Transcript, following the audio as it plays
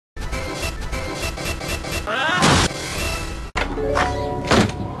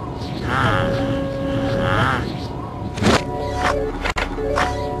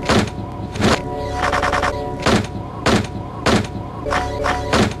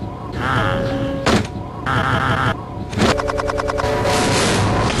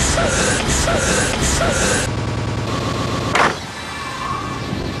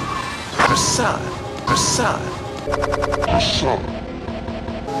facade.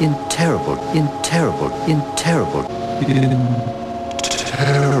 In terrible.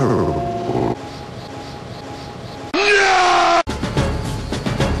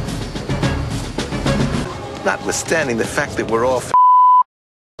 Notwithstanding the fact that we're all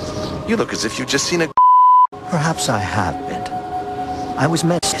you look as if you've just seen a Perhaps I have been. I was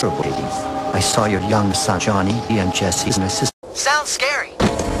masturbating. I saw your young son Johnny and Jesse's missus. Sounds scary.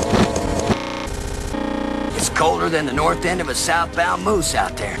 It's colder than the north end of a southbound moose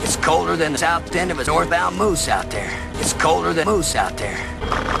out there. It's colder than the south end of a northbound moose out there. It's colder than moose out there.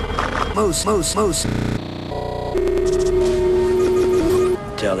 Moose.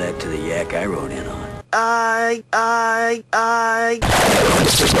 Tell that to the yak I rode in on.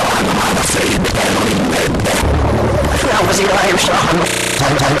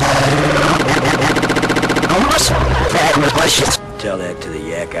 Tell that to the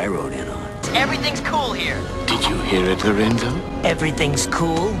yak I rode in on. Everything's cool here. Did you hear it, Lorenzo? Everything's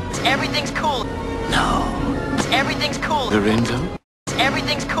cool? Everything's cool. No. Everything's cool. Lorenzo?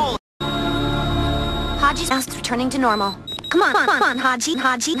 Everything's cool. Haji's mouth's returning to normal. Come on, Haji.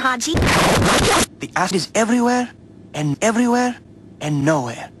 The acid is everywhere, and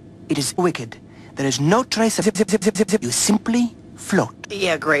nowhere. It is wicked. There is no trace of zip. You simply float.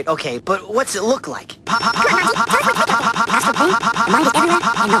 Yeah, great, okay, but what's it look like? Mind is everywhere,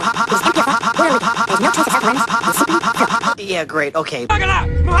 and no. It is empty of thought, orderly. There's no trace of self-awareness. You simply float. Yeah, great, okay.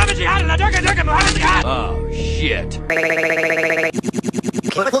 Oh, shit.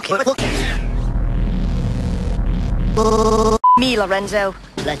 Look. Me, Lorenzo.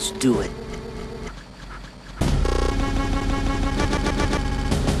 Let's do it.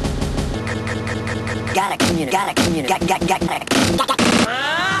 Gotta communicate.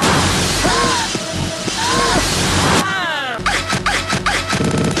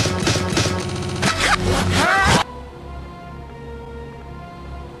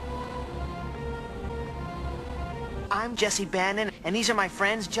 I'm Jesse Bannon, and these are my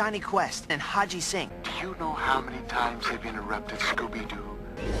friends Johnny Quest and Haji Singh. Do you know how many times they've interrupted Scooby-Doo?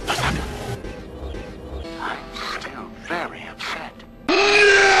 I'm still very upset.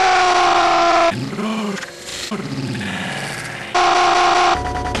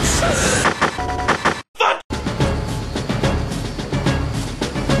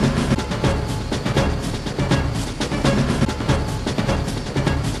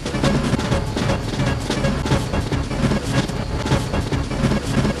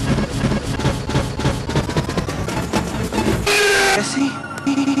 Jesse?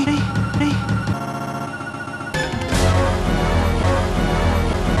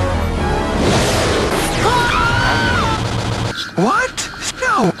 What?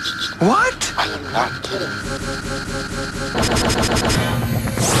 No. What? I am not kidding.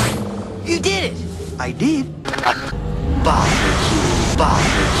 You did it! I did.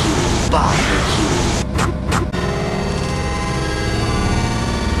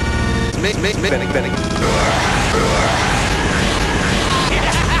 Benning.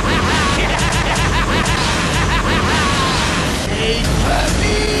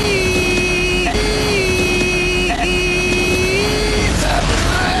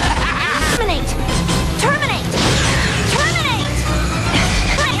 Terminate!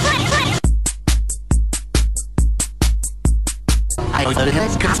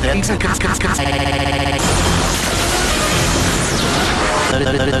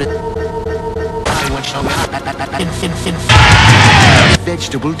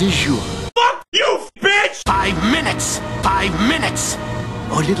 Vegetable du jour. Fuck you, bitch! 5 minutes! 5 minutes!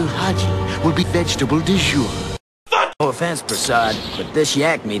 Or little Haji will be vegetable du jour. No offense, Prasad, but this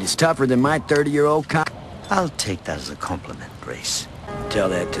yak meat is tougher than my 30-year-old cock. I'll take that as a compliment, Grace. Tell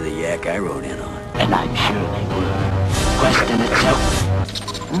that to the yak I rode in on. And I'm sure they were. Question itself.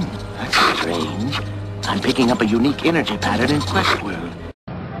 That's strange. I'm picking up a unique energy pattern in Quest World.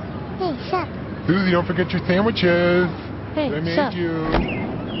 Hey, Chef. Susie, don't forget your sandwiches. Hey, I made Chef. you.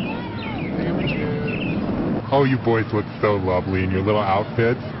 Sandwiches. Oh, you boys look so lovely in your little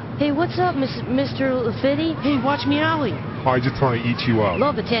outfits. Hey, what's up, Mr. Lafitte? Hey, watch me alley. Oh, I just want to eat you up.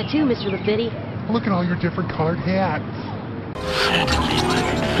 Love the tattoo, Mr. Lafitte. Look at all your different colored hats. Certainly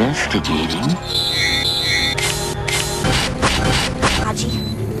worth investigating. Haji?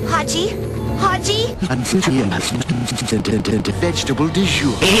 Vegetable du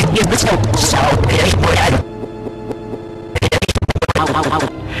jour.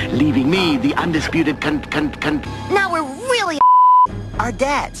 Leaving me the undisputed Now we're really Our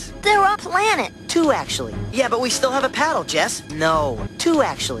dads. They're off planet. 2, actually. Yeah, but we still have a paddle, Jess. No. 2,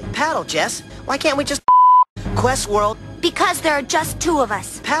 actually. Paddle, Jess. Why can't we just Quest World Because there are just two of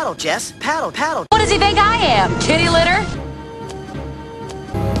us. Paddle, Jess. Paddle, paddle. What does he think I am? Kitty litter?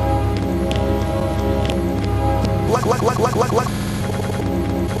 What?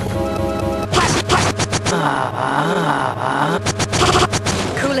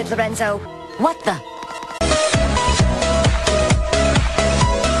 Cool it, Lorenzo. What the?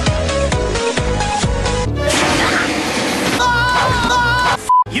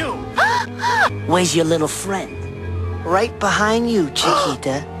 You! Where's your little friend? Right behind you,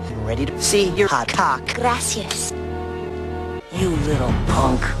 Chiquita. And ready to see your hot cock. Gracias. You little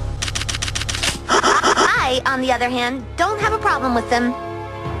punk. I, on the other hand, don't have a problem with them.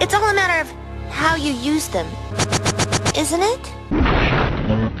 It's all a matter of how you use them. Isn't it?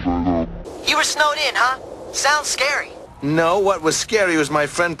 You were snowed in, huh? Sounds scary. No, what was scary was my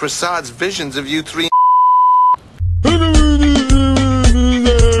friend Prasad's visions of you three.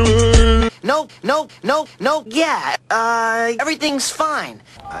 No, yeah, everything's fine.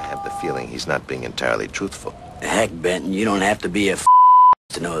 I have the feeling he's not being entirely truthful. Heck, Benton, you don't have to be a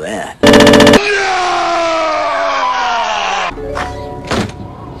to know that.